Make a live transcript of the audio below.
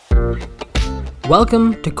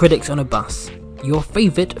Welcome to Critics on a Bus, your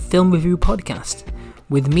favourite film review podcast,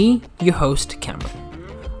 with me, your host, Cameron.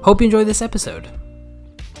 Hope you enjoy this episode.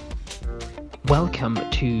 Welcome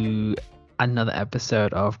to another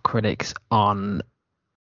episode of Critics on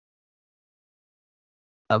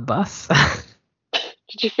a Bus.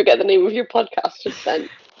 Did you forget the name of your podcast just then?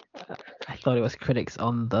 I thought it was Critics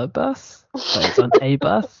on the Bus, but it's on a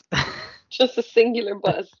bus. Just a singular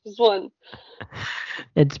bus, just one.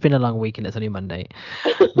 It's been a long week and it's only Monday.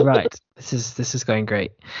 Right, this is going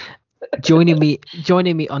great. Joining me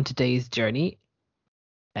on today's journey.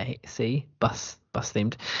 Hey, see, bus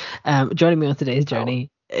themed. Joining me on today's journey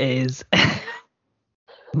is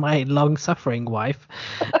my long-suffering wife,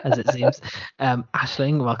 as it seems.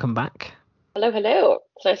 Aisling, welcome back. Hello.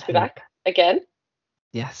 It's nice to be back again.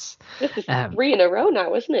 Yes. This is 3 in a row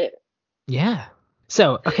now, isn't it? Yeah.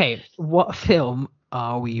 So, okay, what film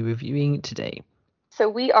are we reviewing today? So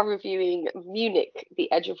we are reviewing Munich, The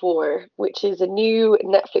Edge of War, which is a new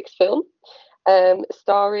Netflix film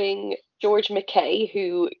starring George McKay,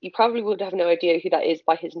 who you probably would have no idea who that is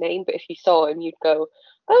by his name, but if you saw him, you'd go,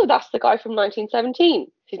 oh, that's the guy from 1917.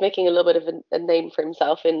 He's making a little bit of a name for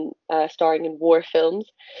himself in starring in war films.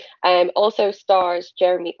 Also stars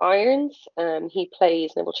Jeremy Irons. He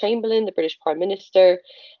plays Neville Chamberlain, the British Prime Minister.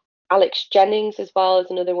 Alex Jennings as well is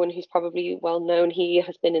another one who's probably well known. He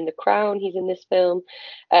has been in The Crown. He's in this film.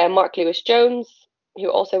 Mark Lewis-Jones, who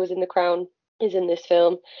also was in The Crown, is in this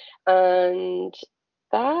film. And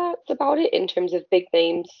that's about it in terms of big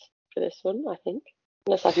names for this one, I think.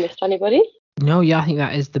 Unless I've missed anybody. No, yeah, I think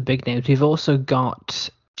that is the big names. We've also got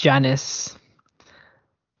Janice.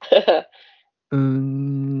 I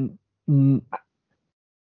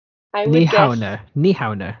Niehauner.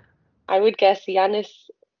 I would guess Janis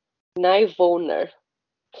Nyvoner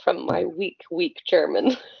from my weak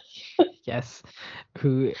German. Yes,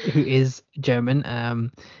 who is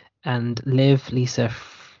German. And Liv Lisa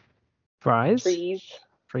Fries.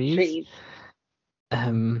 Freeze.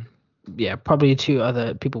 Yeah, probably two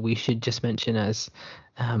other people we should just mention as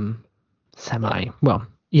semi. Well,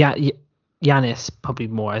 yeah, Yanis probably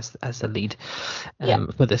more as the lead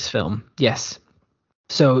for this film. Yes.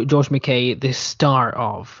 So George McKay, the star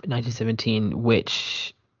of 1917,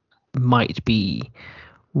 which might be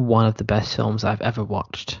one of the best films I've ever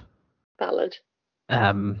watched. Valid.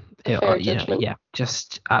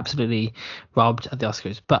 Just absolutely robbed at the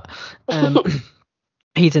Oscars. But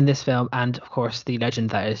he's in this film, and of course the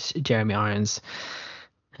legend that is Jeremy Irons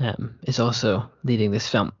is also leading this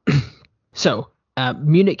film. So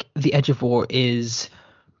Munich, The Edge of War is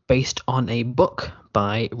based on a book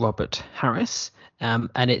by Robert Harris, and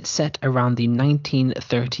it's set around the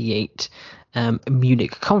 1938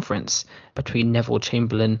 Munich conference between Neville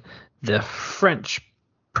Chamberlain, the French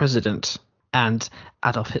president, and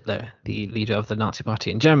Adolf Hitler, the leader of the Nazi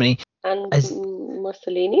Party in Germany. And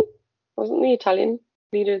Mussolini? Wasn't the Italian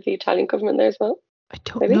leader of the Italian government there as well? I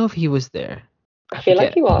don't know if he was there. I feel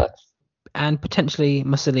like he was. And potentially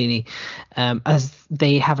Mussolini, as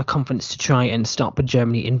they have a conference to try and stop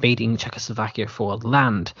Germany invading Czechoslovakia for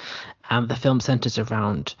land. And the film centers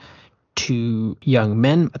around two young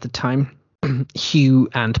men at the time, Hugh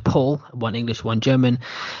and Paul, one English, one German,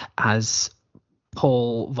 as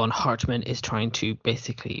Paul von Hartmann is trying to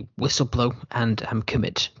basically whistleblow and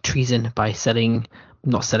commit treason by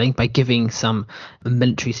giving some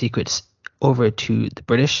military secrets over to the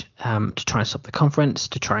British to try and stop the conference,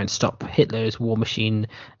 to try and stop Hitler's war machine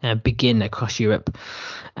begin across Europe.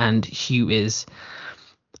 And Hugh is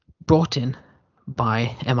brought in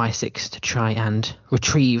by MI6 to try and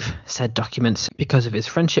retrieve said documents because of his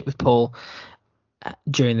friendship with Paul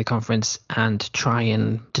during the conference, and try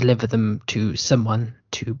and deliver them to someone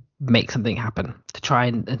to make something happen, to try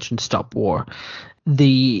and stop war.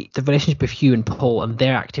 The relationship of Hugh and Paul and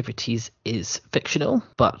their activities is fictional,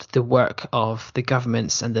 but the work of the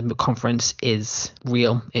governments and the conference is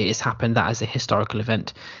real. It has happened. That is a historical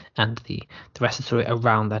event, and the rest of the story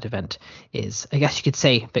around that event is, I guess you could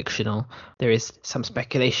say, fictional. There is some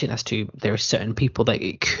speculation as to there are certain people that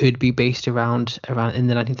it could be based around in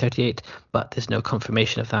the 1938, but there's no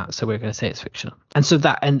confirmation of that, so we're going to say it's fictional. And so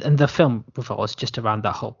that and the film revolves just around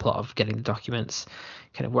that whole plot of getting the documents,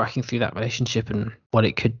 kind of working through that relationship and what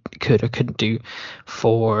it could or couldn't do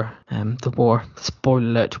for the war. Spoiler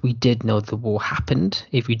alert, we did know the war happened.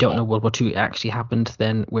 If you don't know World War II actually happened,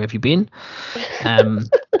 then where have you been?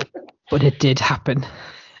 But it did happen.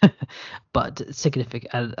 But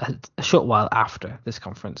significant a short while after this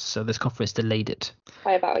conference. So this conference delayed it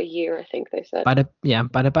by about a year, I think they said. By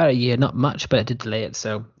about a year, not much, but it did delay it.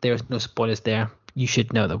 So there's no spoilers there. You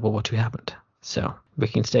should know that World War II happened. So we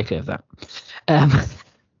can stay clear of that.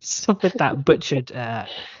 So with that butchered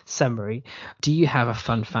summary, do you have a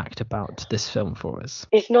fun fact about this film for us?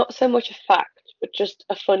 It's not so much a fact, but just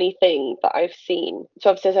a funny thing that I've seen. So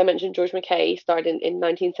obviously, as I mentioned, George McKay starred in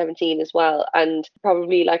 1917 as well, and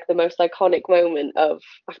probably like the most iconic moment of.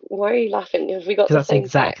 Why are you laughing? Have we got Because the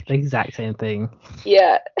that's same fact? the exact same thing.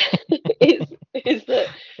 Yeah, is that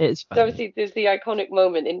It's so funny. obviously there's the iconic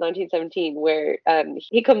moment in 1917 where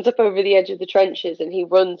he comes up over the edge of the trenches and he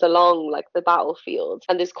runs along like the battlefield,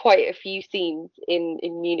 and there's quite a few scenes in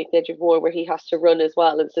Munich the Edge of War where he has to run as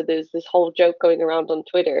well, and so there's this whole joke going around on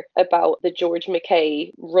Twitter about the George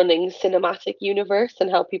McKay running cinematic universe and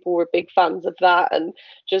how people were big fans of that, and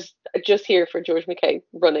just here for George McKay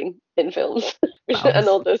running in films. And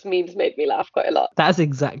all those memes made me laugh quite a lot. That's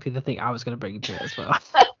exactly the thing I was going to bring to it as well.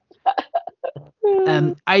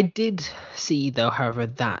 I did see, though, however,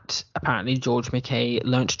 that apparently George McKay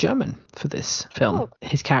learnt German for this film. Oh.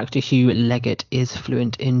 His character, Hugh Leggett, is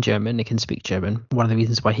fluent in German. He can speak German. One of the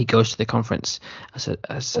reasons why he goes to the conference. Well,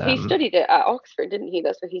 he studied it at Oxford, didn't he?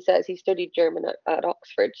 That's what he says. He studied German at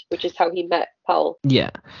Oxford, which is how he met Powell.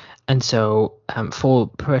 Yeah. And so for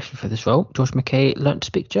preparation for this role, George McKay learnt to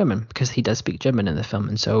speak German because he does speak German in the film.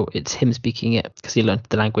 And so it's him speaking it because he learnt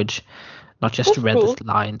the language. Not just read the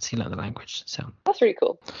lines, he learned the language. So that's really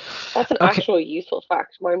cool. That's an actual useful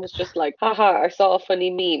fact. Mine was just like, haha, I saw a funny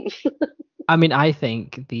meme. I mean, I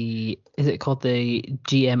think is it called the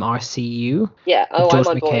GMRCU? Yeah, George I'm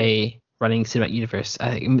on McKay board. Running Cinematic Universe.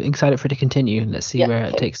 I'm excited for it to continue. Let's see where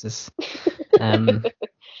it takes us. I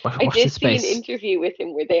did see an interview with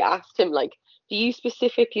him where they asked him, like, do you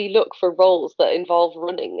specifically look for roles that involve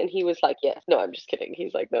running? And he was like, yes. No, I'm just kidding.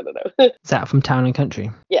 He's like, no. Is that from Town and Country?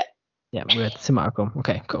 Yeah. Yeah, we're at Cinemark.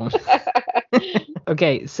 Okay, cool.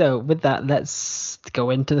 Okay, so with that, let's go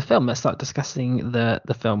into the film. Let's start discussing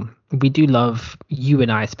the film. We do love, you and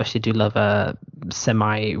I especially do love a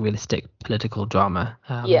semi-realistic political drama.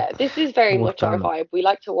 Yeah, this is very much our vibe. We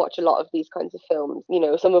like to watch a lot of these kinds of films. You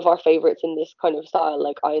know, some of our favorites in this kind of style,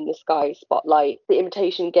 like Eye in the Sky, Spotlight, The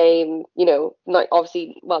Imitation Game, you know,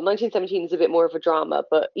 obviously, well, 1917 is a bit more of a drama,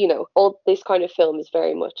 but, you know, all this kind of film is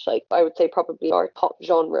very much like, I would say, probably our top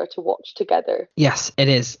genre to watch together. Yes, it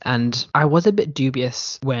is. And I was a bit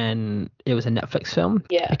dubious when it was a Netflix film.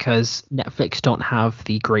 Yeah. Because Netflix don't have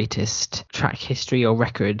the greatest track history or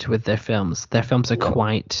record with their films. Their films are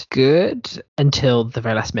quite good until the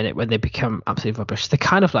very last minute when they become absolutely rubbish. They're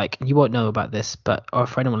kind of like, you won't know about this, or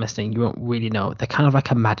for anyone listening, you won't really know. They're kind of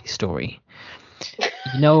like a Maddie story.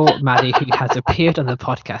 You know Maddie, who has appeared on the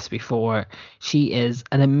podcast before. She is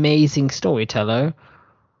an amazing storyteller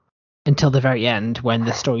until the very end when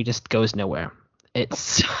the story just goes nowhere.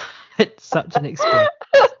 It's such an experience.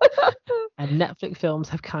 And Netflix films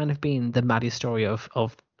have kind of been the Maddie story of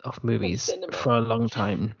movies for a long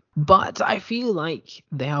time. But I feel like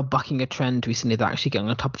they are bucking a trend recently. They're actually getting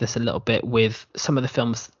on top of this a little bit with some of the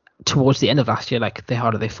films towards the end of last year, like The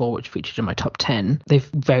Harder They Fall, which featured in my top 10. They've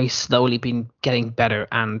very slowly been getting better,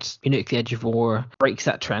 and Munich the Edge of War breaks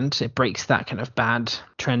that trend. It breaks that kind of bad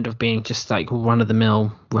trend of being just like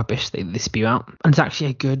run-of-the-mill rubbish they spew out. And it's actually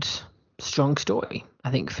a good, strong story,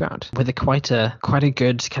 I think, throughout, with quite a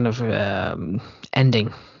good kind of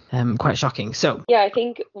ending. Quite shocking. So yeah, I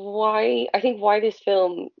think why this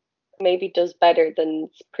film maybe does better than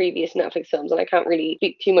previous Netflix films, and I can't really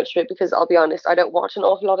speak too much to it because I'll be honest, I don't watch an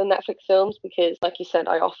awful lot of Netflix films because, like you said,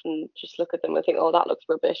 I often just look at them and think, oh, that looks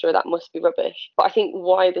rubbish or that must be rubbish. But I think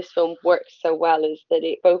why this film works so well is that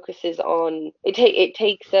it focuses on it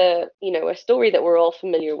takes a story that we're all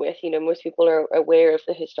familiar with. You know, most people are aware of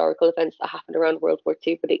the historical events that happened around World War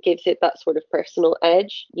II, but it gives it that sort of personal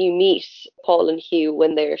edge. You meet Paul and Hugh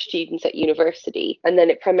when they're students at university, and then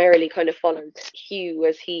it primarily kind of follows Hugh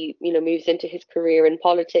as he moves into his career in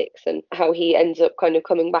politics and how he ends up kind of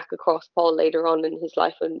coming back across Paul later on in his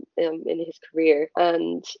life and in his career,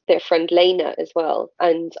 and their friend Lena as well.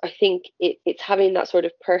 And I think it's having that sort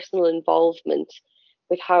of personal involvement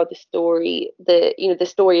with how the story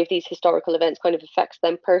of these historical events kind of affects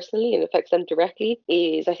them personally and affects them directly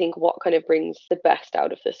is, I think, what kind of brings the best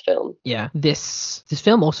out of this film. Yeah, this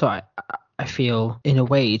film also, I feel, in a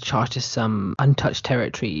way, charted some untouched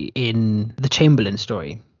territory in the Chamberlain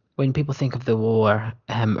story. When people think of the war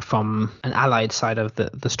from an Allied side of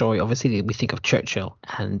the story, obviously we think of Churchill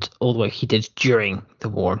and all the work he did during the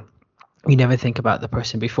war. We never think about the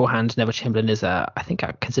person beforehand. Neville Chamberlain is I think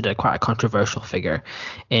I consider quite a controversial figure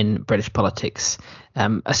in British politics,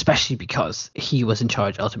 especially because he was in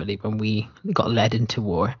charge ultimately when we got led into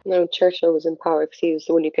war. No, Churchill was in power because he was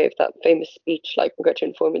the one who gave that famous speech, like, regret to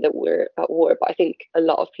inform you that we're at war. But I think a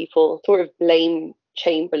lot of people sort of blame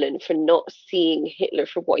Chamberlain for not seeing Hitler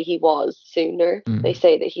for what he was sooner. They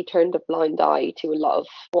say that he turned a blind eye to a lot of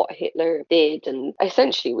what Hitler did, and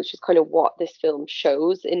essentially, which is kind of what this film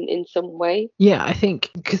shows in some way. Yeah, I think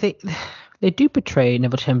because they do portray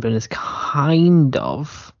Neville Chamberlain as kind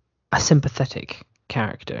of a sympathetic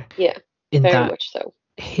character. Yeah, in very that much so.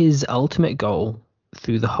 His ultimate goal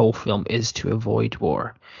through the whole film is to avoid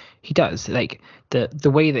war. He does. Like,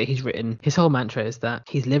 the way that he's written, his whole mantra is that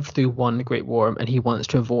he's lived through one great war and he wants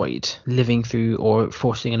to avoid living through or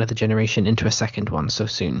forcing another generation into a second one so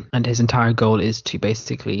soon. And his entire goal is to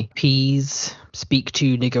basically appease, speak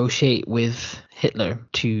to, negotiate with Hitler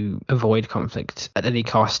to avoid conflict at any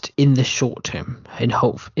cost in the short term,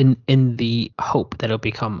 in the hope that it'll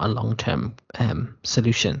become a long-term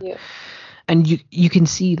solution. Yeah. And you can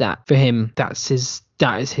see that for him, that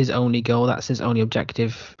is his only goal, that's his only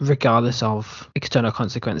objective, regardless of external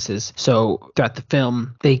consequences. So throughout the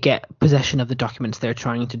film, they get possession of the documents they're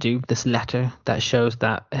trying to do, this letter that shows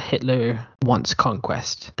that Hitler wants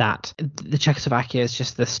conquest, that the Czechoslovakia is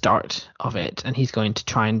just the start of it, and he's going to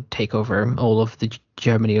try and take over all of the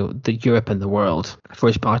Germany, the Europe and the world for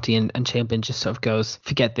his party. And Chamberlain just sort of goes,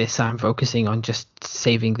 forget this, I'm focusing on just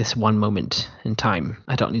saving this one moment in time.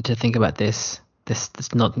 I don't need to think about this.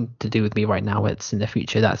 That's nothing to do with me right now. It's in the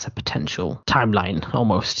future. That's a potential timeline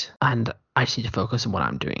almost. And I just need to focus on what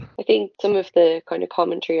I'm doing. I think some of the kind of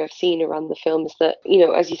commentary I've seen around the film is that,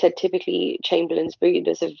 as you said, typically Chamberlain's viewed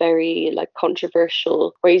as a very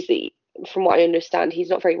controversial, or from what I understand, he's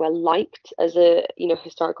not very well liked as a,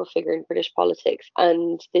 historical figure in British politics.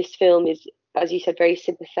 And this film is, as you said, very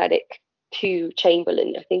sympathetic to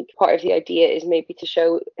Chamberlain. I think part of the idea is maybe to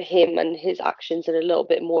show him and his actions in a little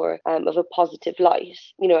bit more of a positive light.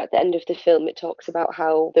 At the end of the film, it talks about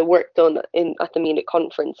how the work done at the Munich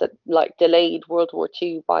conference had delayed World War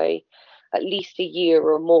II by at least a year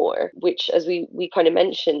or more, which, as we kind of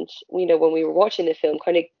mentioned, when we were watching the film,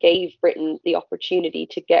 kind of gave Britain the opportunity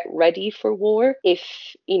to get ready for war. If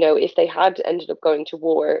they had ended up going to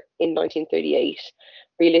war in 1938,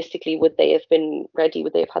 realistically, would they have been ready?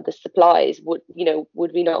 Would they have had the supplies? Would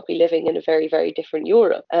we not be living in a very, very different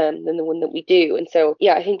Europe than the one that we do? And so,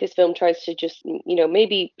 yeah, I think this film tries to just,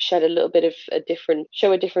 maybe shed a little bit of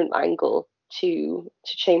show a different angle to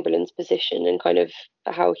Chamberlain's position and kind of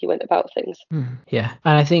how he went about things. Yeah,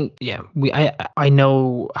 and I think I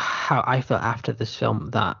know how I felt after this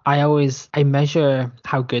film, that I measure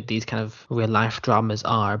how good these kind of real life dramas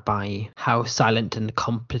are by how silent and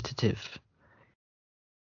contemplative,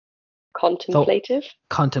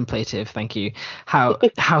 thank you,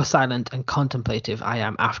 how silent and contemplative I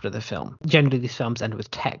am after the film. Generally these films end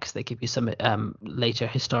with text, they give you some later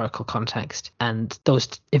historical context, and those,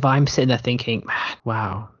 if I'm sitting there thinking,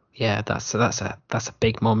 wow, yeah, that's a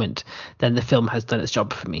big moment, then the film has done its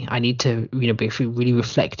job for me. I need to be really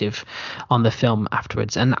reflective on the film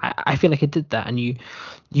afterwards, and I feel like it did that. And you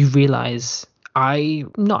realize,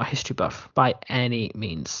 I'm not a history buff by any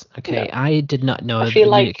means. Okay, no. I did not know the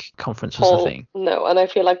Munich conference was a thing. No, and I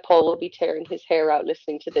feel like Paul will be tearing his hair out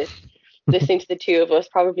listening to this, listening to the two of us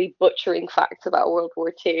probably butchering facts about World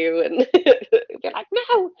War II, and be like,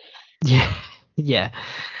 no. Yeah.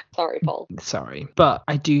 Sorry, Paul. Sorry. But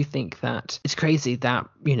I do think that it's crazy that,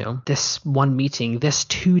 this one meeting, this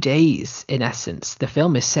 2 days, in essence, the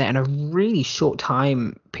film is set in a really short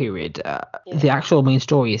time period. The actual main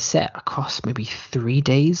story is set across maybe 3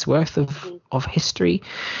 days worth of history,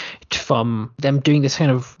 from them doing this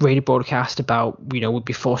kind of radio broadcast about, would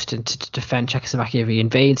be forced to defend Czechoslovakia if he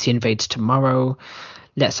invades. He invades tomorrow.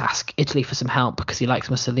 Let's ask Italy for some help because he likes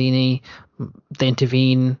Mussolini. They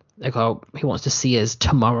intervene. They go, he wants to see us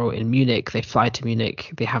tomorrow in Munich. They fly to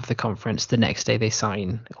Munich. They have the conference. The next day they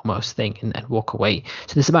sign almost thing and walk away.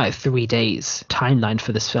 So there's about 3 days timeline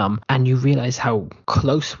for this film. And you realize how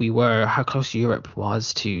close we were, how close Europe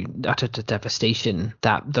was to utter devastation,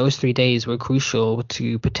 that those 3 days were crucial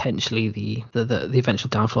to potentially the eventual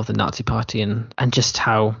downfall of the Nazi party, and just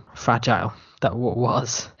how fragile that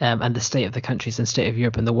was, and the state of the countries and state of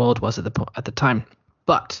Europe and the world was at the time.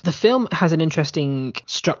 But the film has an interesting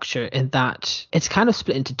structure in that it's kind of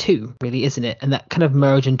split into two, really, isn't it? And that kind of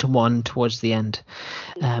merge into one towards the end.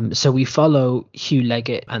 So we follow Hugh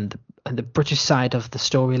Leggett and the British side of the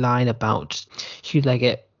storyline about Hugh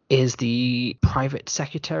Leggett is the private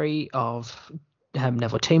secretary of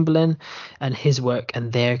Neville Chamberlain, and his work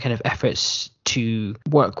and their kind of efforts to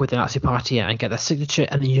work with the Nazi party and get their signature.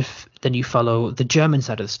 And then you follow the German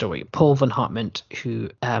side of the story, Paul von Hartmann, who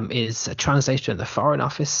is a translator in the Foreign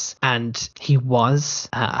Office, and he was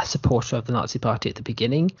a supporter of the Nazi party at the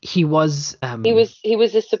beginning. He was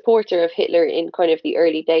a supporter of Hitler in kind of the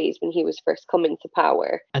early days when he was first coming to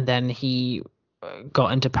power, and then he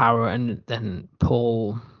got into power, and then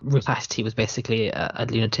Paul realized he was basically a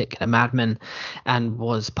lunatic, a madman, and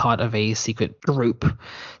was part of a secret group,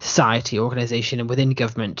 society, organization, and within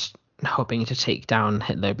government, hoping to take down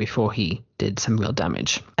Hitler before he did some real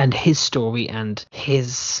damage. And his story and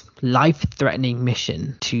his life-threatening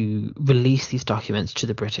mission to release these documents to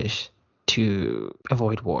the British to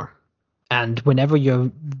avoid war. And whenever you're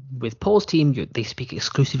with Paul's team, they speak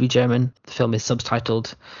exclusively German. The film is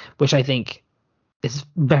subtitled, which I think is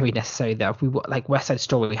very necessary. That like West Side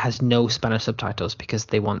Story has no Spanish subtitles because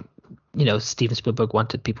they want, Steven Spielberg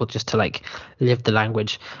wanted people just to like live the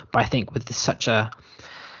language. But I think with such a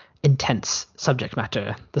intense subject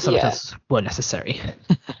matter, the subtitles were necessary.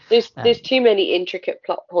 There's too many intricate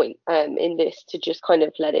plot points in this to just kind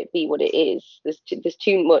of let it be what it is. There's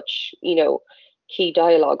too much, key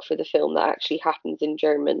dialogue for the film that actually happens in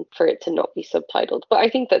German for it to not be subtitled. But I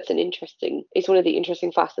think it's one of the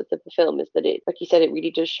interesting facets of the film, is that it, like you said, it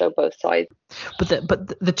really does show both sides.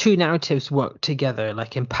 But the two narratives work together,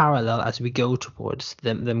 like in parallel, as we go towards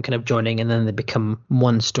them kind of joining, and then they become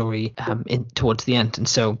one story towards the end. And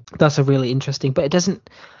so that's a really interesting, but it doesn't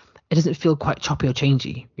feel quite choppy or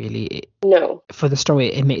changey, really. No. For the story,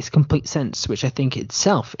 it makes complete sense, which I think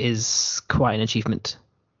itself is quite an achievement.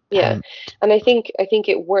 Yeah, and I think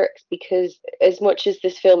it works because as much as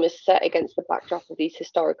this film is set against the backdrop of these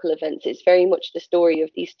historical events, it's very much the story of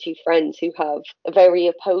these two friends who have very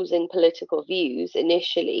opposing political views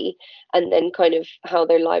initially, and then kind of how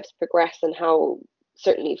their lives progress, and how,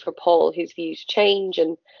 certainly for Paul, his views change,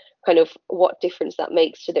 and kind of what difference that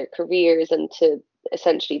makes to their careers and to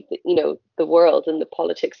essentially, the world and the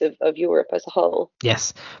politics of Europe as a whole.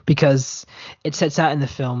 Yes, because it sets out in the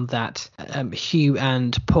film that Hugh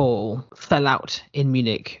and Paul fell out in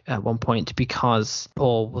Munich at one point because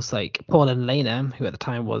Paul and Lena, who at the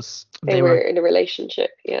time was... They were in a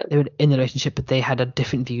relationship, yeah. They were in a relationship, but they had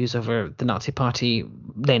different views over the Nazi Party,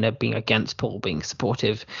 Lena being against, Paul being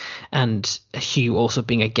supportive, and Hugh also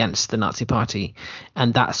being against the Nazi Party.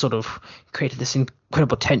 And that sort of created this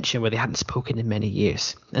incredible tension where they hadn't spoken in many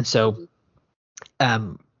years. And so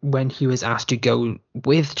when he was asked to go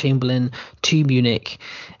with Chamberlain to Munich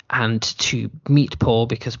and to meet Paul,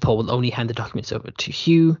 because Paul will only hand the documents over to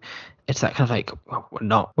Hugh, it's that kind of like, well,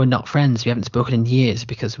 we're not friends. We haven't spoken in years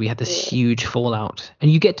because we had this huge fallout.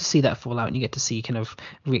 And you get to see that fallout, and you get to see kind of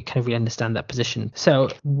really understand that position. So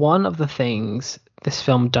one of the things this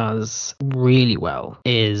film does really well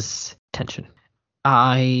is tension.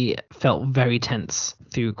 I felt very tense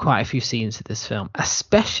through quite a few scenes of this film,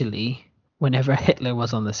 especially whenever Hitler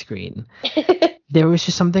was on the screen. There was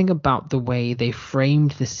just something about the way they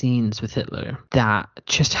framed the scenes with Hitler that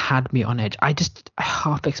just had me on edge. I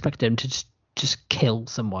half expected him to just kill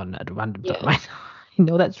someone at a random time.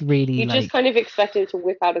 That's really you just kind of expect him to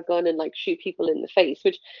whip out a gun and like shoot people in the face,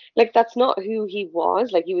 which like that's not who he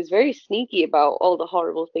was. Like he was very sneaky about all the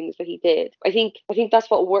horrible things that he did. I think that's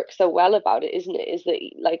what works so well about it, isn't it? Is that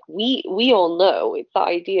like we all know, it's the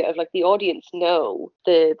idea of like the audience know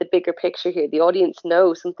the bigger picture here. The audience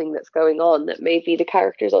knows something that's going on that maybe the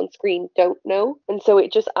characters on screen don't know, and so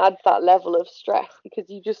it just adds that level of stress because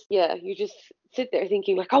you just sit there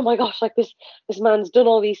thinking like, oh my gosh, like this man's done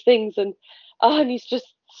all these things and he's just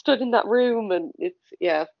stood in that room, and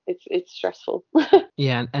it's stressful.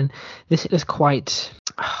 Yeah, and this is quite.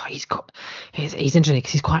 He's interesting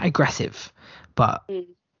because he's quite aggressive, but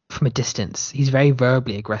from a distance, he's very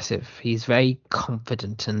verbally aggressive. He's very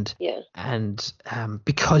confident, and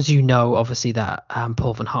because obviously that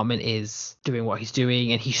Paul von Hartmann is doing what he's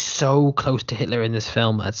doing, and he's so close to Hitler in this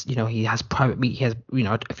film. As he has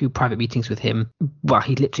a few private meetings with him while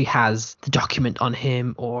he literally has the document on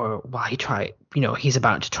him, or while he's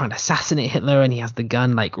about to try and assassinate Hitler, and he has the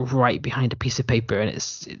gun like right behind a piece of paper, and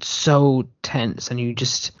it's so tense. And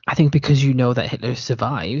I think because that Hitler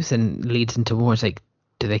survives and leads into war, it's like,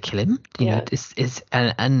 do they kill him?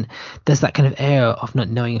 And there's that kind of air of not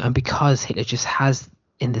knowing. And because Hitler just has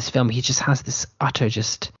in this film, he just has this utter,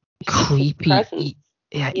 just creepy,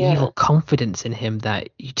 evil confidence in him that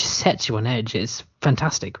just sets you on edge. It's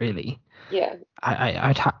fantastic, really. Yeah.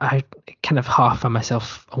 I kind of half found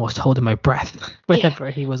myself almost holding my breath whenever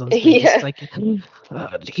he was on screen. Just like,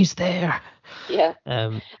 he's there. Yeah.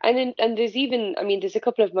 And there's even, there's a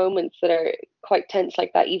couple of moments that are quite tense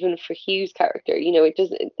like that, even for Hugh's character.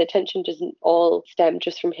 The tension doesn't all stem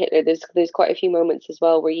just from Hitler. There's quite a few moments as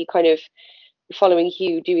well where you kind of following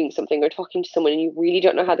Hugh doing something or talking to someone, and you really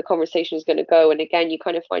don't know how the conversation is going to go. And again, you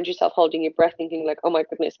kind of find yourself holding your breath, thinking like, oh my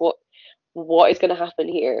goodness, what is going to happen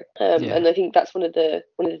here? And I think that's one of the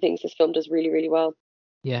things this film does really, really well.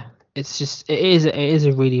 Yeah, it's just it is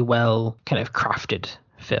a really well kind of crafted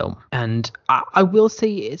film, and I will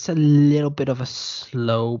say it's a little bit of a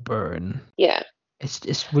slow burn. Yeah.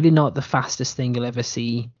 It's really not the fastest thing you'll ever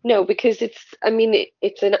see. No, because it's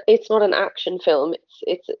not an action film.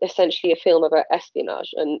 It's essentially a film about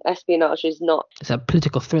espionage, and espionage is not. It's a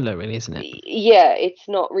political thriller, really, isn't it? Yeah, it's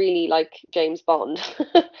not really like James Bond.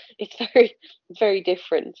 It's very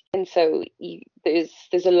different, and so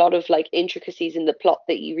there's a lot of like intricacies in the plot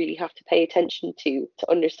that you really have to pay attention to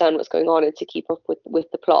understand what's going on and to keep up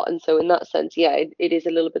with the plot. And so in that sense, yeah, it is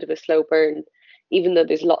a little bit of a slow burn. Even though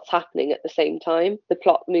there's lots happening at the same time, the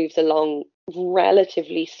plot moves along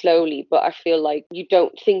relatively slowly, but I feel like you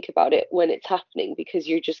don't think about it when it's happening because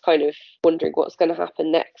you're just kind of wondering what's going to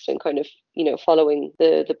happen next and kind of, following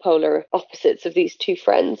the polar opposites of these two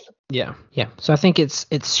friends. Yeah. So I think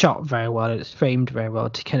it's shot very well. It's framed very well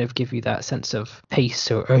to kind of give you that sense of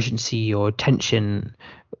pace or urgency or tension,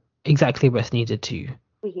 exactly what's needed to.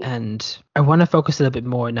 Mm-hmm. And I want to focus a little bit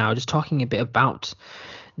more now, just talking a bit about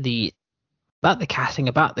the casting,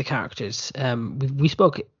 about the characters. We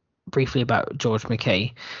spoke briefly about George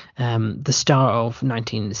McKay, the star of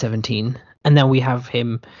 1917, and then we have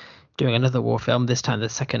him doing another war film, this time the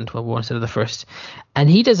Second World War instead of the first, and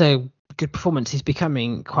he does a good performance. He's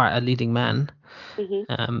becoming quite a leading man.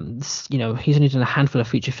 Mm-hmm. He's only done a handful of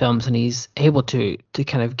feature films, and he's able to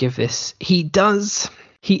kind of give this.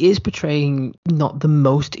 He is portraying not the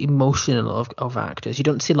most emotional of actors. You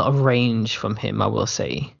don't see a lot of range from him, I will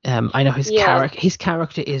say. I know his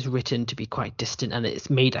character is written to be quite distant, and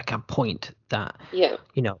it's made like a point that he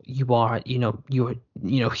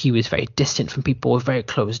was very distant from people, very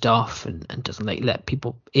closed off, and doesn't let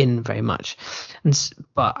people in very much.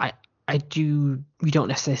 But we don't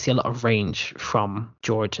necessarily see a lot of range from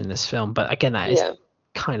George in this film. But again, that is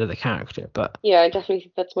kind of the character. But I definitely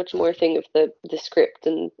think that's much more a thing of the script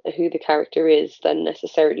and who the character is than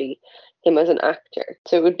necessarily him as an actor.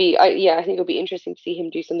 So it would be I think it would be interesting to see him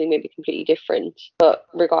do something maybe completely different, but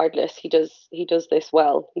regardless, he does this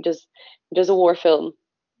well. He does a war film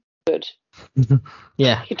good.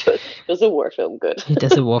 Yeah, he does a war film good. He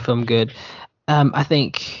does a war film good. I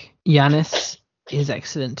think Yannis is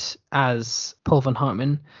excellent as Paul von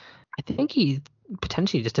Hartmann. I think he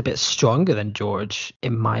potentially just a bit stronger than George,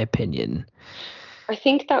 in my opinion. I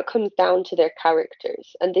think that comes down to their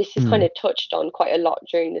characters, and this is kind of touched on quite a lot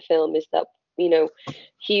during the film, is that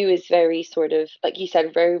Hugh is very sort of, like you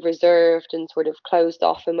said, very reserved and sort of closed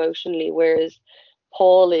off emotionally, whereas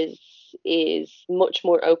Paul is much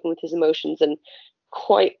more open with his emotions, and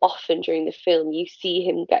quite often during the film you see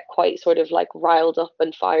him get quite sort of like riled up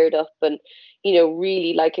and fired up and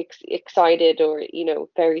really like excited or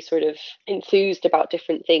very sort of enthused about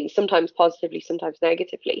different things, sometimes positively, sometimes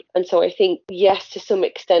negatively. And so I think, yes, to some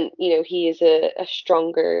extent he is a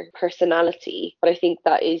stronger personality, but I think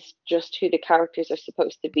that is just who the characters are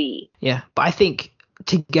supposed to be. But I think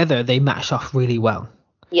together they match off really well.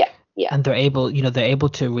 And they're able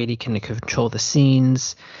to really kind of control the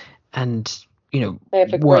scenes, and they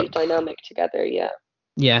have a great dynamic together.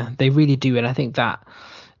 They really do. And I think that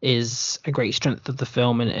is a great strength of the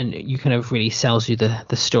film, and you kind of really sells you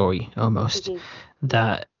the story almost,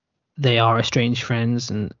 that they are estranged friends,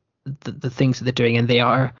 and the things that they're doing, and they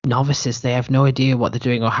are novices. They have no idea what they're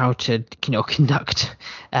doing or how to conduct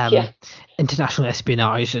international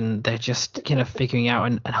espionage, and they're just kind of figuring out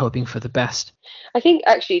and hoping for the best. I think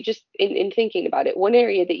actually, just in thinking about it, one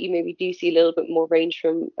area that you maybe do see a little bit more range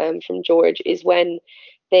from George is when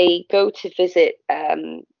they go to visit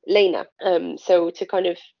Lena. So to kind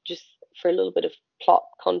of, just for a little bit of plot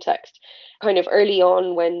context, kind of early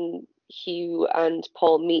on when Hugh and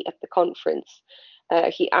Paul meet at the conference,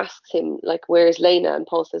 he asks him, like, where's Lena? And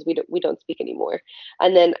Paul says, we don't speak anymore.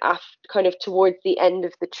 And then after, kind of towards the end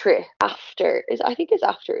of the trip, after, isn't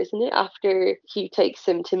it? After Hugh takes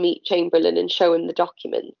him to meet Chamberlain and show him the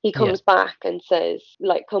document, he comes back and says,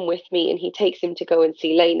 like, come with me. And he takes him to go and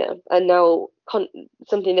see Lena. And now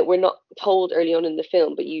something that we're not told early on in the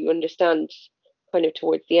film, but you understand kind of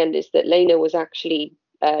towards the end, is that Lena was actually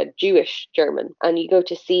Jewish German, and you go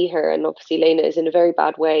to see her, and obviously Lena is in a very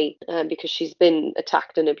bad way because she's been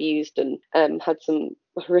attacked and abused and had some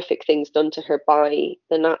horrific things done to her by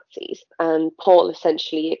the Nazis. And Paul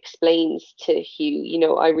essentially explains to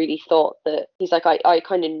Hugh, I really thought that, he's like, I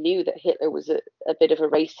kind of knew that Hitler was a bit of a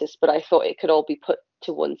racist, but I thought it could all be put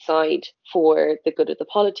to one side for the good of the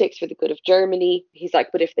politics, for the good of Germany. He's like,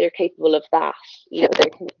 but if they're capable of that, they're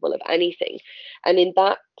capable of anything. And in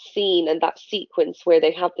that scene and that sequence where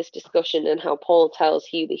they have this discussion and how Paul tells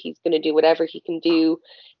Hugh that he's going to do whatever he can do,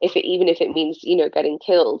 even if it means, getting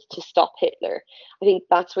killed to stop Hitler. I think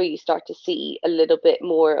that's where you start to see a little bit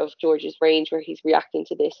more of George's range, where he's reacting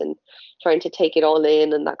to this and trying to take it all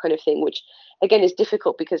in and that kind of thing, which again is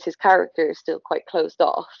difficult because his character is still quite closed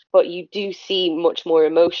off. But you do see much more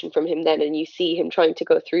emotion from him then, and you see him trying to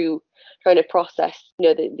process,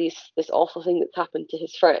 this awful thing that's happened to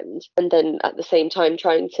his friend, and then at the same time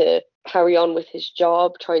trying to carry on with his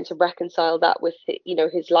job, trying to reconcile that with,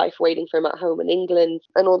 his life waiting for him at home in England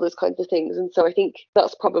and all those kinds of things. And so I think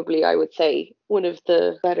that's probably, I would say, one of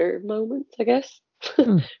the better moments, I guess,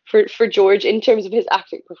 for George in terms of his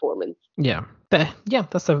acting performance. Yeah, but yeah,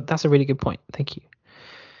 that's a really good point. Thank you.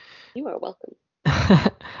 You are welcome.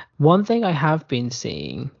 One thing I have been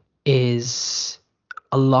seeing is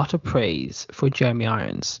a lot of praise for Jeremy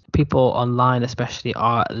Irons. People online especially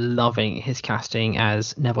are loving his casting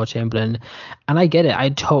as Neville Chamberlain, and I get it. I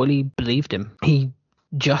totally believed him. He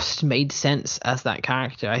just made sense as that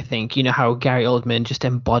character. I think, how Gary Oldman just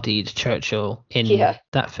embodied Churchill in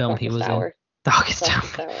that film he was in. Darkest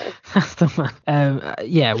Hour. That's the one.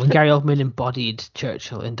 When Gary Oldman embodied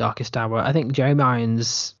Churchill in Darkest Hour, I think Jeremy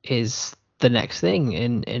Irons is the next thing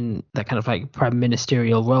in that kind of like prime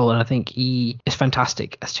ministerial role, and I think he is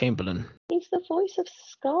fantastic as Chamberlain. He's the voice of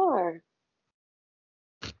Scar.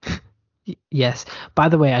 Yes. By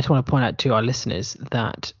the way, I just want to point out to our listeners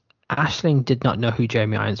that Aisling did not know who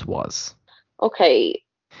Jeremy Irons was. Okay.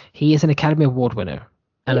 He is an Academy Award winner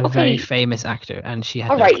and a very famous actor, and she had.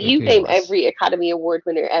 All right, you name every Academy Award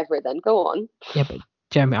winner ever. Then go on. Yeah, but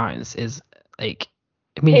Jeremy Irons is like.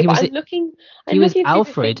 I mean, he was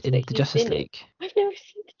Alfred in the Justice League. I've never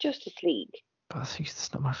seen the Justice League.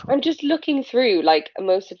 That's not my fault. I'm just looking through like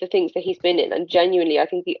most of the things that he's been in, and genuinely, I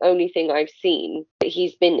think the only thing I've seen that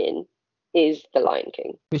he's been in is The Lion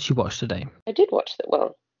King, which you watched today. I did watch that.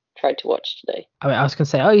 Well, tried to watch today. I was gonna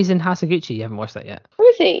say, he's in House of Gucci. You haven't watched that yet? Who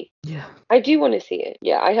is he? Yeah, I do want to see it.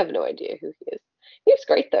 Yeah, I have no idea who he is. He was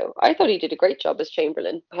great though. I thought he did a great job as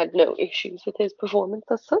Chamberlain. I had no issues with his performance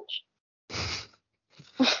as such.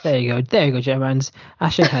 There you go, Jeremy Irons.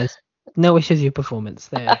 Aisling has no issues with your performance.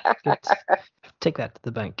 There, good. Take that to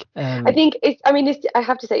the bank. I think I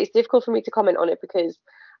have to say it's difficult for me to comment on it because,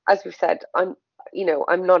 as we've said, I'm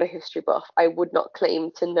not a history buff. I would not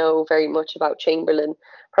claim to know very much about Chamberlain.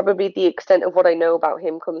 Probably the extent of what I know about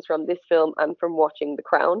him comes from this film and from watching The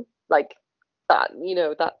Crown. Like that,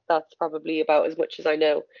 that's probably about as much as I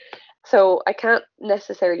know. So I can't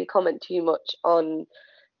necessarily comment too much on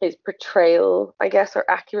his portrayal, I guess, or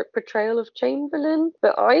accurate portrayal of Chamberlain.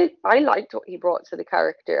 But I liked what he brought to the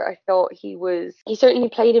character. I thought he certainly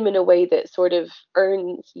played him in a way that sort of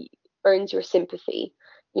earns your sympathy.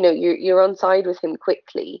 You're on side with him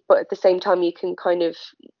quickly, but at the same time you can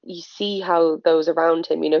you see how those around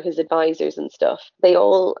him, his advisors and stuff, they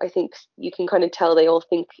all, I think you can kind of tell they all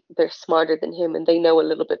think they're smarter than him and they know a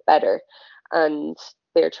little bit better, and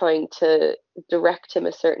they're trying to direct him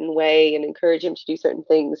a certain way and encourage him to do certain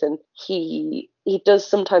things. And he does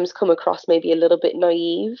sometimes come across maybe a little bit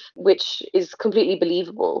naive, which is completely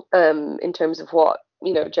believable in terms of what,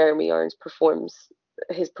 Jeremy Irons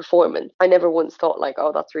his performance. I never once thought like,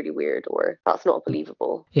 oh, that's really weird or that's not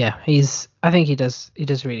believable. Yeah, I think he does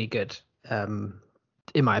really good. In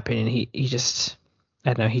my opinion, he just,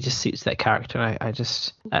 I don't know, he just suits that character. I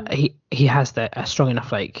just he has a strong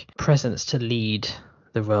enough like presence to lead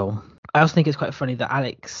the role. I also think it's quite funny that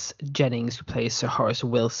Alex Jennings, who plays Sir Horace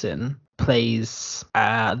Wilson, plays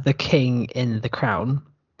the King in The Crown.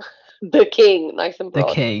 The King, nice and broad.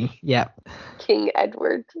 The King, yeah. King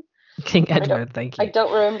Edward. Thank you. I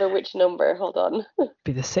don't remember which number. Hold on.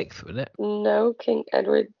 Be the 6th, would it? No, King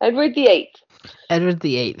Edward. Edward the 8th. Edward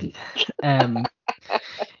the 8th.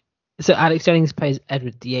 So Alex Jennings plays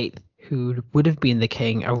Edward the 8th, who would have been the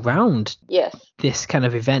king around this kind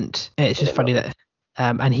of event. It's just funny that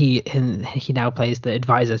and he now plays the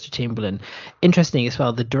advisor to Chamberlain. Interesting as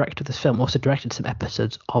well, the director of this film also directed some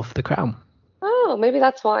episodes of The Crown. Oh, maybe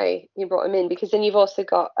that's why you brought him in, because then you've also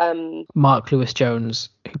got Mark Lewis-Jones,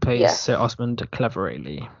 who plays Sir Osmond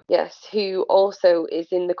Cleverly. Yes, who also is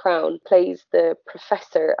in The Crown, plays the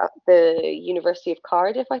professor at the University of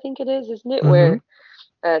Cardiff, I think it is, isn't it? Mm-hmm.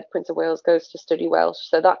 Where Prince of Wales goes to study Welsh.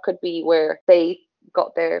 So that could be where they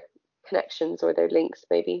got their connections or their links,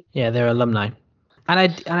 maybe. Yeah, they're alumni.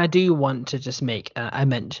 And I do want to just make a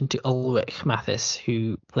mention to Ulrich Mathis,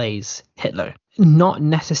 who plays Hitler. Not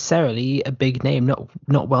necessarily a big name,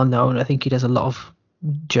 not well known. I think he does a lot of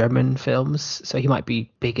German films, so he might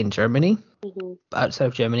be big in Germany. Hmm. But outside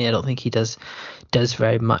of Germany, I don't think he does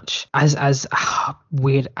very much. As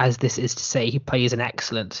weird as this is to say, he plays an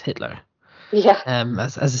excellent Hitler. Yeah.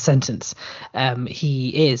 As a sentence,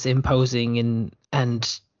 he is imposing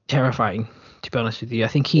and terrifying. To be honest with you, I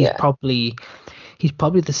think he's Yeah. probably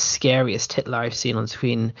the scariest Hitler I've seen on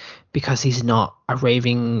screen because he's not a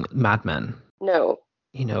raving madman. No.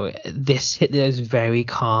 You know, this Hitler is very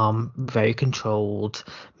calm, very controlled,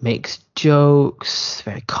 makes jokes,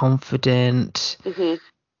 very confident, Hmm.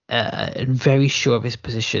 and very sure of his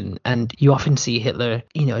position. And you often see Hitler,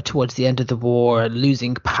 you know, towards the end of the war,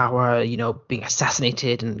 losing power, you know, being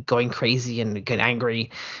assassinated and going crazy and getting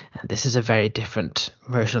angry. And this is a very different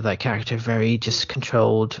version of that character, very just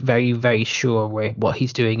controlled, very, very sure what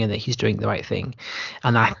he's doing and that he's doing the right thing.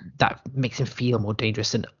 And that makes him feel more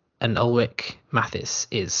dangerous. And Ulrich Mathis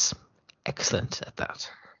is excellent at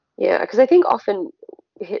that. Yeah, because I think often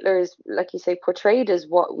Hitler is, like you say, portrayed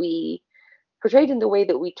in the way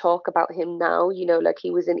that we talk about him now, you know, like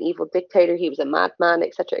he was an evil dictator, he was a madman,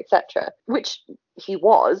 etc., etc., which he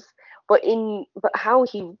was. But how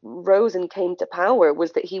he rose and came to power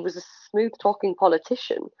was that he was a smooth talking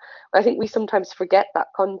politician. I think we sometimes forget that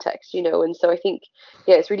context, you know, and so I think,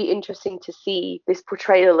 yeah, it's really interesting to see this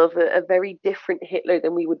portrayal of a very different Hitler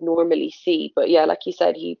than we would normally see. But yeah, like you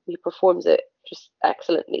said, he performs it just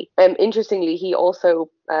excellently. Interestingly, he also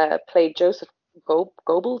played Joseph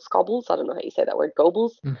Goebbels, I don't know how you say that word,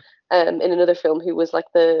 Goebbels, Mm. in another film, who was like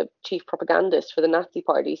the chief propagandist for the Nazi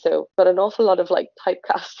party. So, got an awful lot of like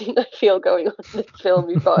typecasting, I feel, going on in this film.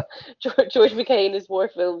 We've got George McKay in his war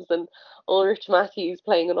films and Ulrich Matthews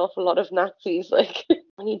playing an awful lot of Nazis. Like,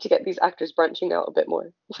 I need to get these actors branching out a bit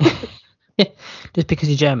more. Just because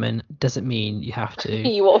you're German doesn't mean you have to.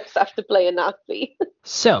 You always have to play a Nazi.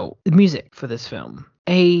 So, the music for this film.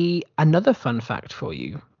 Another fun fact for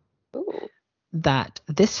you. Ooh. That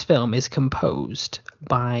this film is composed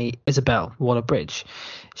by Isabel Waller-Bridge.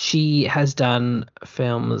 She has done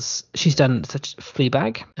films. She's done such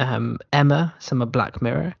Fleabag, Emma, some of Black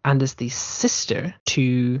Mirror, and is the sister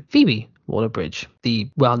to Phoebe Waller-Bridge, the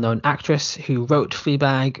well-known actress who wrote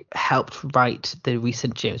Fleabag, helped write the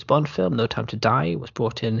recent James Bond film No Time to Die, was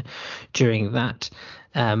brought in during that.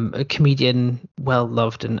 A comedian,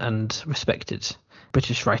 well-loved and respected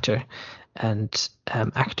British writer and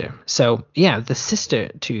actor. So yeah, the sister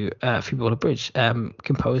to Phoebe Waller-Bridge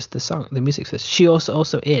composed the music for this. She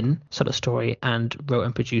also in Sort of Story and wrote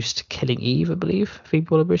and produced Killing Eve, I believe Phoebe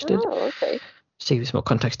Waller-Bridge did. Oh, okay. Just to give you some more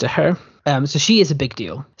context to her. So she is a big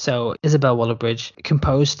deal. So Isabel Waller-Bridge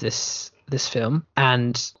composed this film,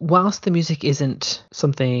 and whilst the music isn't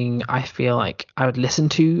something I feel like I would listen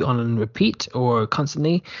to on repeat or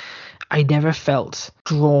constantly, I never felt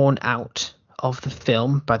drawn out of the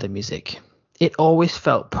film by the music. It always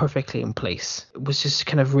felt perfectly in place. It was just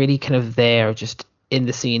kind of really kind of there, just in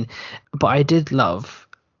the scene. But I did love,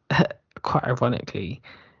 quite ironically,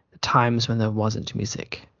 the times when there wasn't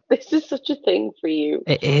music. This is such a thing for you.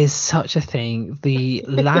 It is such a thing. The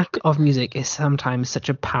lack of music is sometimes such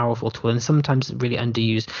a powerful tool and sometimes really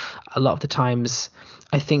underused. A lot of the times,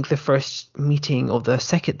 I think the first meeting or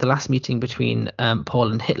the last meeting between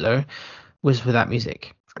Paul and Hitler was without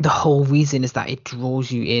music. The whole reason is that it draws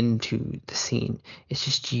you into the scene. It's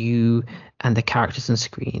just you and the characters on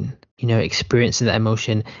screen, you know, experiencing that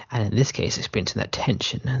emotion, and in this case, experiencing that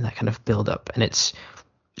tension and that kind of build up. And it's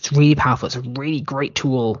really powerful. It's a really great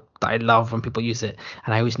tool that I love when people use it,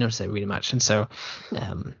 and I always notice it really much. And so,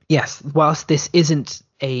 yes, whilst this isn't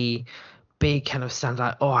a big kind of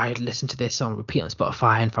standout, I listen to this on repeat on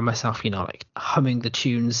Spotify and find myself, you know, like humming the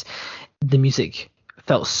tunes, the music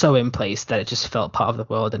felt so in place that it just felt part of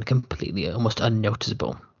the world and completely almost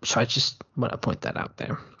unnoticeable. So I just want to point that out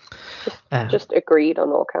there. Just agreed on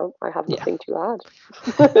all counts. I have nothing to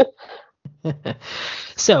add.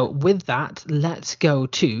 So with that, let's go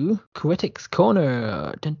to Critics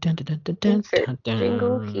Corner. Dun, dun, dun, dun, dun, Insert dun,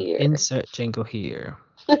 jingle here. Insert jingle here.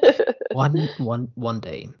 One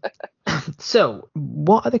day. So,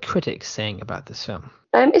 what are the critics saying about this film?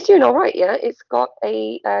 It's doing all right, yeah. It's got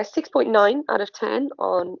a 6.9 out of 10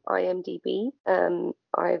 on IMDb.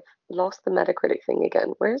 I've lost the Metacritic thing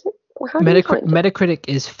again. Where is it? How do you find it? Metacritic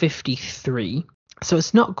is 53, so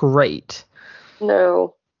it's not great.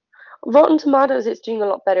 No. Rotten Tomatoes, it's doing a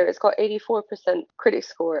lot better. It's got 84% critic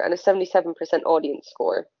score and a 77% audience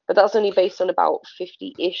score. But that's only based on about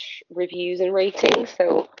 50-ish reviews and ratings.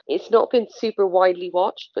 So it's not been super widely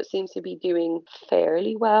watched, but seems to be doing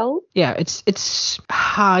fairly well. Yeah, it's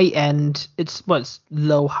high end. It's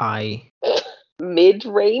low high.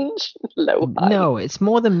 Mid-range? Low high. No, it's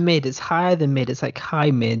more than mid. It's higher than mid. It's like high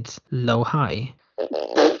mid, low high.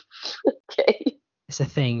 Okay. It's a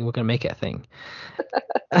thing. We're gonna make it a thing.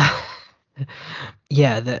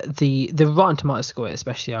 Yeah, the Rotten Tomato score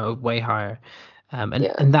especially are way higher, and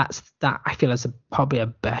Yeah. that I feel is probably a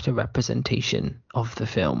better representation of the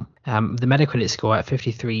film. The Metacritic score at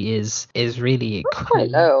 53 is really That's quite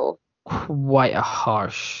low. quite a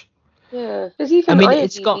harsh. Yeah, because I even mean,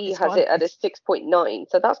 IMDb has it at a 6.9,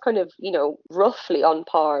 so that's kind of, roughly on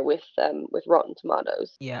par with Rotten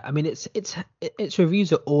Tomatoes. yeah. I mean, its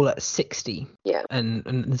reviews are all at 60, Yeah. and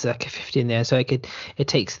there's like a 50 in there, so it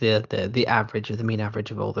takes the average of the mean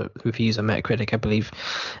average of all the reviews on Metacritic, I believe,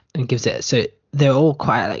 and gives it. So they're all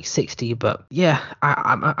quite at like 60, but yeah,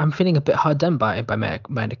 I'm feeling a bit hard done by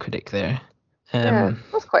Metacritic there. Yeah,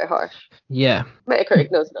 that's quite harsh. Yeah.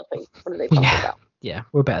 Metacritic knows nothing. What are they talking about? Yeah,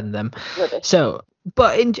 we're better than them. Rubbish. So,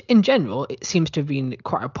 but in general, it seems to have been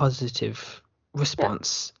quite a positive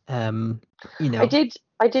response. I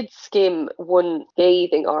did skim one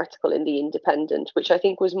scathing article in the Independent, which I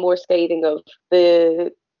think was more scathing of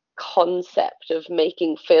the concept of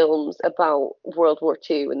making films about World War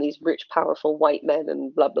II and these rich, powerful white men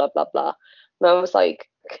and blah blah blah blah. And I was like,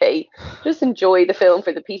 okay, just enjoy the film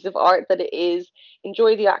for the piece of art that it is.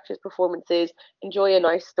 Enjoy the actors' performances. Enjoy a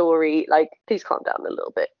nice story. Like, please calm down a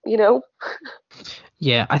little bit,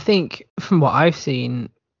 Yeah, I think from what I've seen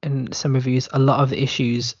in some reviews, a lot of the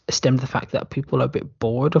issues stem to the fact that people are a bit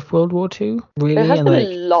bored of World War II, really. There has and been like,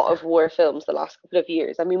 a lot of war films the last couple of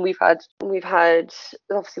years. I mean, we've had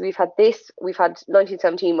obviously we've had this, we've had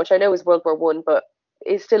 1917, which I know is World War One, but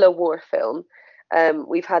is still a war film.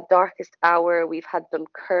 We've had Darkest Hour, we've had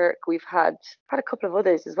Dunkirk, we've had a couple of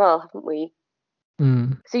others as well, haven't we?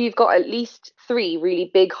 So you've got at least three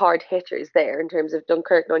really big hard hitters there in terms of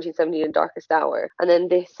Dunkirk, 1917, and Darkest Hour, and then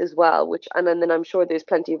this as well. And then I'm sure there's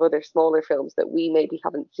plenty of other smaller films that we maybe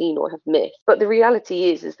haven't seen or have missed. But the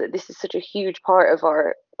reality is that this is such a huge part of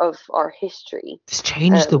our history. It's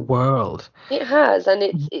changed the world. It has, and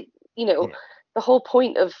the whole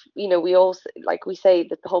point of we all, like we say,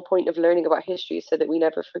 that the whole point of learning about history is so that we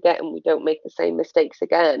never forget and we don't make the same mistakes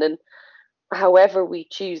again. And however we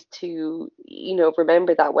choose to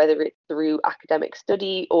remember that, whether it's through academic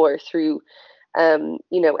study or through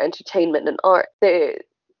entertainment and art,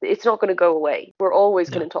 it's not going to go away. We're always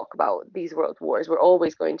going to talk about these world wars. We're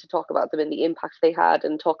always going to talk about them and the impact they had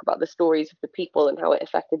and talk about the stories of the people and how it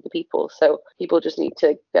affected the people. So people just need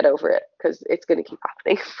to get over it because it's going to keep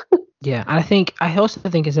happening. Yeah, and I also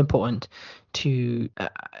think it's important to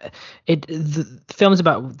the films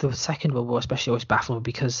about the Second World War especially always baffle me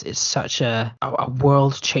because it's such a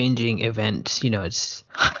world-changing event. It's,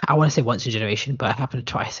 I want to say once in a generation, but it happened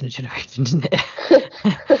twice in a generation, didn't it?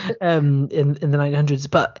 in the 1900s.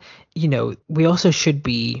 But we also should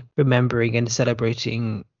be remembering and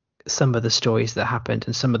celebrating some of the stories that happened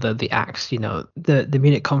and some of the acts. The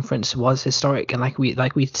Munich conference was historic, and like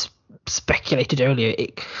we speculated earlier,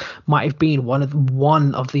 it might have been one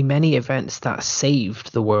of the many events that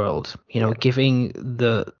saved the world, giving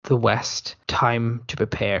the West time to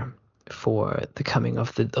prepare for the coming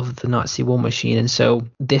of the Nazi war machine. And so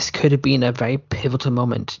this could have been a very pivotal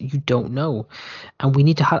moment. You don't know, and we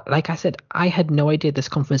need to like I said, I had no idea this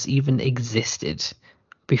conference even existed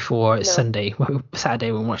before Saturday when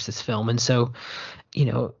we watched this film. And so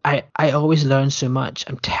I always learn so much.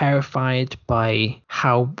 I'm terrified by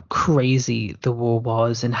how crazy the war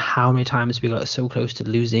was and how many times we got so close to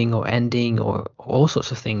losing or ending or all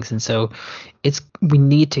sorts of things. And so we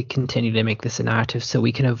need to continue to make this a narrative so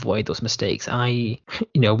we can avoid those mistakes.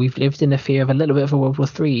 We've lived in the fear of a little bit of a World War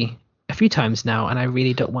III a few times now, and I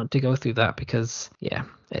really don't want to go through that because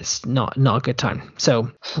it's not a good time.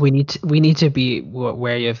 So we need to be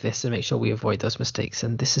wary of this and make sure we avoid those mistakes.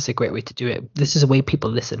 And this is a great way to do it. This is a way people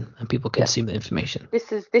listen and people consume the information.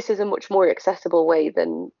 This is a much more accessible way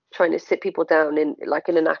than trying to sit people down in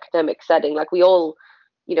an academic setting. Like, we all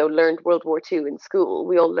learned World War II in school.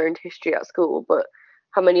 We all learned history at school, but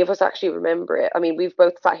how many of us actually remember it? I mean, we've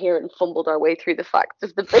both sat here and fumbled our way through the facts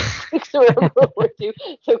of the basics around World War II,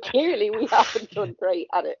 so clearly we haven't done great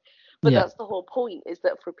at it. But that's the whole point, is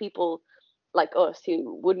that for people like us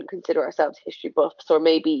who wouldn't consider ourselves history buffs, or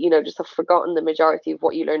maybe, just have forgotten the majority of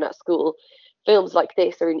what you learn at school, films like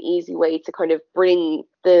this are an easy way to kind of bring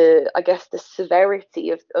the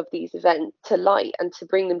severity of these events to light and to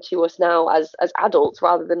bring them to us now as adults,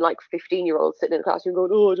 rather than like 15-year-olds sitting in a classroom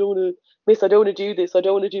going, oh, I don't want to do this, I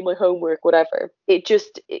don't want to do my homework, whatever. It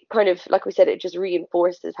kind of, like we said, it just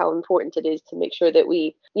reinforces how important it is to make sure that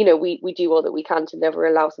we do all that we can to never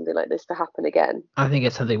allow something like this to happen again. I think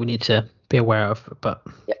it's something we need to be aware of, but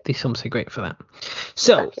these films are great for that.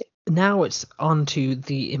 So now it's on to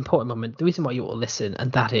the important moment, the reason why you all listen,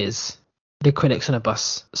 and that is the Critics on a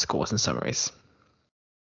Bus scores and summaries.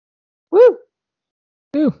 Woo!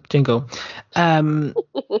 Ooh, jingle.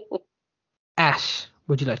 Ash,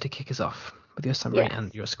 would you like to kick us off with your summary Yes.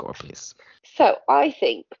 and your score, please? So I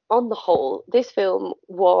think, on the whole, this film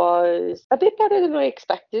was a bit better than I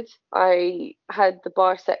expected. I had the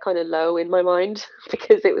bar set kind of low in my mind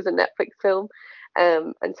because it was a Netflix film.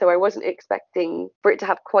 And so I wasn't expecting for it to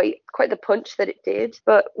have quite the punch that it did.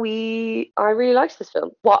 But I really liked this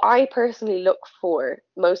film. What I personally look for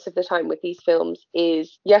most of the time with these films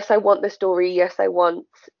is, yes, I want the story. Yes, I want,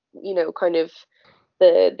 kind of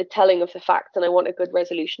the telling of the facts, and I want a good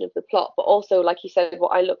resolution of the plot. But also, like you said, what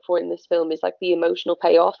I look for in this film is like the emotional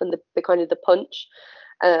payoff and the kind of the punch.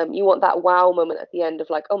 You want that wow moment at the end of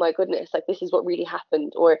like, oh my goodness, like this is what really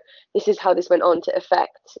happened, or this is how this went on to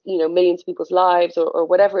affect, millions of people's lives, or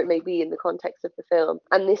whatever it may be in the context of the film.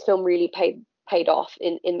 And this film really paid off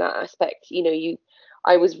in that aspect.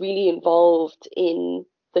 I was really involved in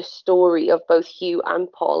the story of both Hugh and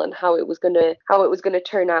Paul and how it was gonna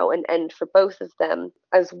turn out and end for both of them,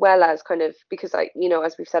 as well as kind of because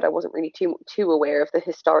as we've said, I wasn't really too aware of the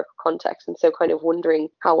historical context, and so kind of wondering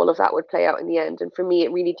how all of that would play out in the end. And for me,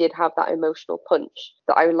 it really did have that emotional punch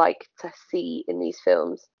that I like to see in these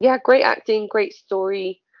films. Yeah, great acting, great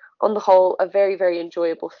story. On the whole, a very, very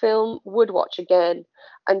enjoyable film. Would watch again.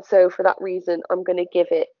 And so for that reason, I'm going to give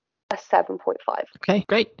it a 7.5. Okay,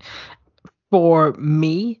 great. For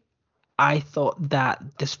me, I thought that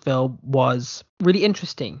this film was really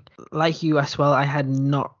interesting. Like you as well, I had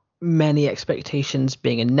not many expectations.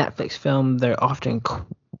 Being a Netflix film, they're often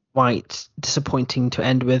quite disappointing to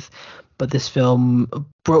end with. But this film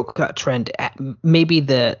broke that trend. Maybe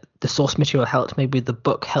the source material helped. Maybe the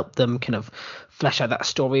book helped them kind of flesh out that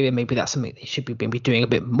story. And maybe that's something they should be maybe doing a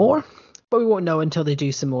bit more. But we won't know until they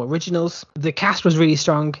do some more originals. The cast was really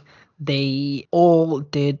strong. They all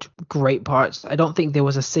did great parts. I don't think there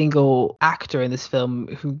was a single actor in this film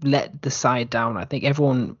who let the side down. I think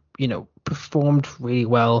everyone, performed really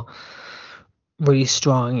well, really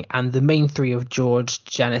strong. And the main three of George,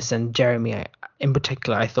 Janice, and Jeremy, in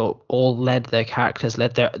particular, I thought all led their characters,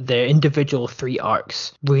 led their individual 3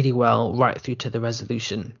 arcs really well, right through to the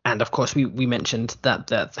resolution. And of course, we mentioned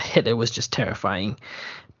that Hitler was just terrifying.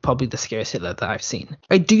 Probably the scariest Hitler that I've seen.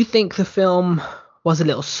 I do think the film was a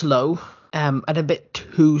little slow, and a bit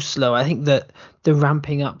too slow. I think that the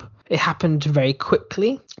ramping up, it happened very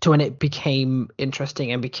quickly to when it became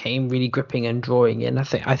interesting and became really gripping and drawing in. I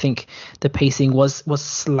think the pacing was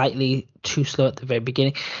slightly too slow at the very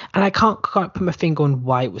beginning, and I can't quite put my finger on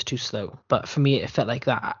why it was too slow. But for me, it felt like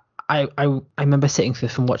that. I remember sitting through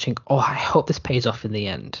this and watching, I hope this pays off in the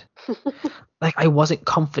end. Like, I wasn't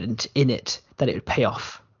confident in it that it would pay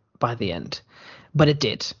off by the end. But it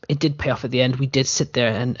did. It did pay off at the end. We did sit there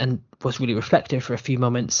and was really reflective for a few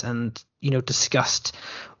moments and, discussed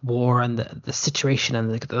war and the situation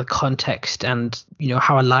and the context and,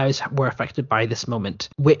 how our lives were affected by this moment,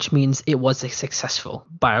 which means it was a successful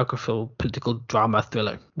biographical political drama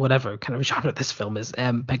thriller, whatever kind of genre this film is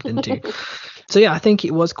pegged into. So, yeah, I think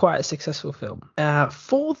it was quite a successful film.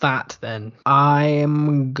 For that, then,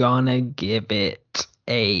 I'm gonna give it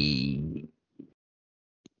a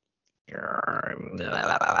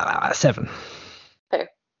 7. Fair.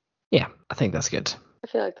 Yeah, I think that's good. I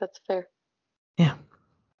feel like that's fair. Yeah.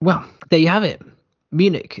 Well, there you have it.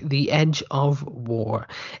 Munich, The Edge of War.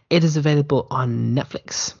 It is available on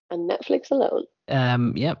Netflix. And Netflix alone.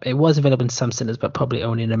 Yep, it was available in some cinemas, but probably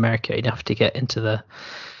only in America enough to get into the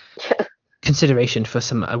consideration for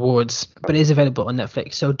some awards. But it is available on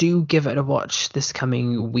Netflix, so do give it a watch this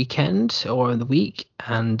coming weekend or in the week,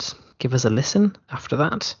 and give us a listen after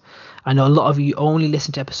that. I know a lot of you only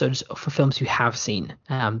listen to episodes for films you have seen.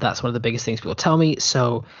 That's one of the biggest things people tell me.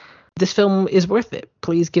 So this film is worth it.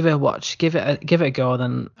 Please give it a watch. Give it a go.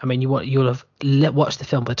 Then you'll have watched the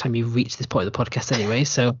film by the time you reach this point of the podcast anyway.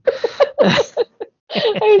 So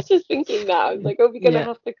I was just thinking that. I was like, we're going to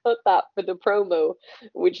have to cut that for the promo,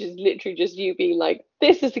 which is literally just you being like,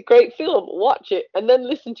 this is a great film, watch it, and then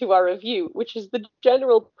listen to our review, which is the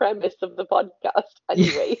general premise of the podcast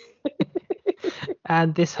anyway.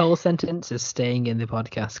 And this whole sentence is staying in the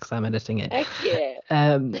podcast because I'm editing it. Heck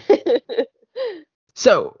yeah.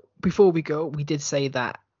 So, before we go, we did say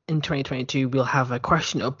that in 2022 we'll have a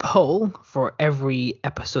question or poll for every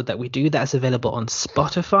episode that we do. That's available on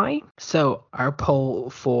Spotify. So our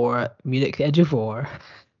poll for Munich the Edge of War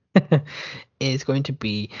is going to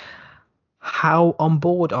be, how on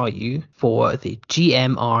board are you for the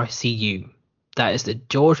GMRCU? That is the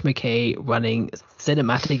George McKay running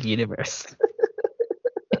cinematic universe.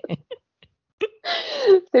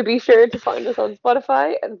 So be sure to find us on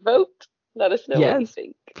Spotify and vote. Let us know what you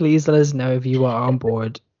think. Please let us know if you are on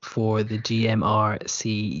board for the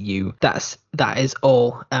GMRCU. That is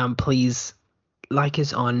all. Please like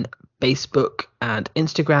us on Facebook and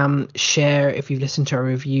Instagram. Share if you've listened to our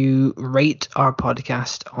review. Rate our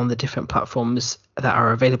podcast on the different platforms that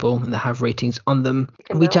are available and that have ratings on them.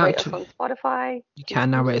 Reach out to us on Spotify. You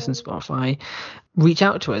can now rate us on Spotify. Reach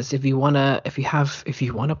out to us if you wanna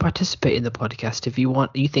participate in the podcast. If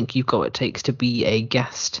you think you've got what it takes to be a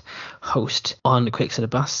guest host on Critics on a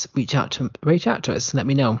Bus, reach out to us and let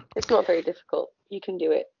me know. It's not very difficult. You can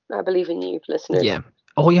do it. I believe in you, listeners. Yeah.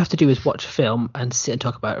 All you have to do is watch a film and sit and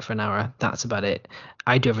talk about it for an hour. That's about it.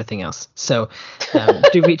 I do everything else. So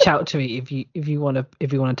do reach out to me if you want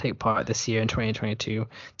to take part this year in 2022.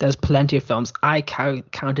 There's plenty of films. I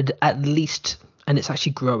counted at least, and it's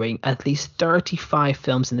actually growing, at least 35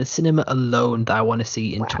 films in the cinema alone that I want to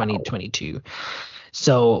see in 2022.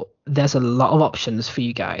 So there's a lot of options for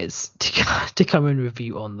you guys to come and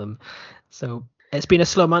review on them. So it's been a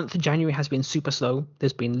slow month. January has been super slow.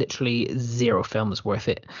 There's been literally 0 films worth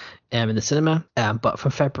it in the cinema. But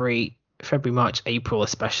from February, March, April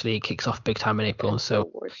especially, it kicks off big time in April.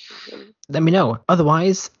 So let me know.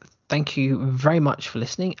 Otherwise, thank you very much for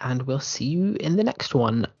listening, and we'll see you in the next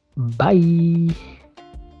one. Bye.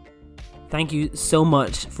 Thank you so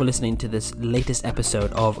much for listening to this latest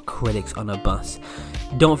episode of Critics on a Bus.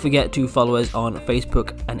 Don't forget to follow us on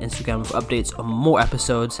Facebook and Instagram for updates on more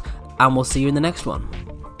episodes, and we'll see you in the next one.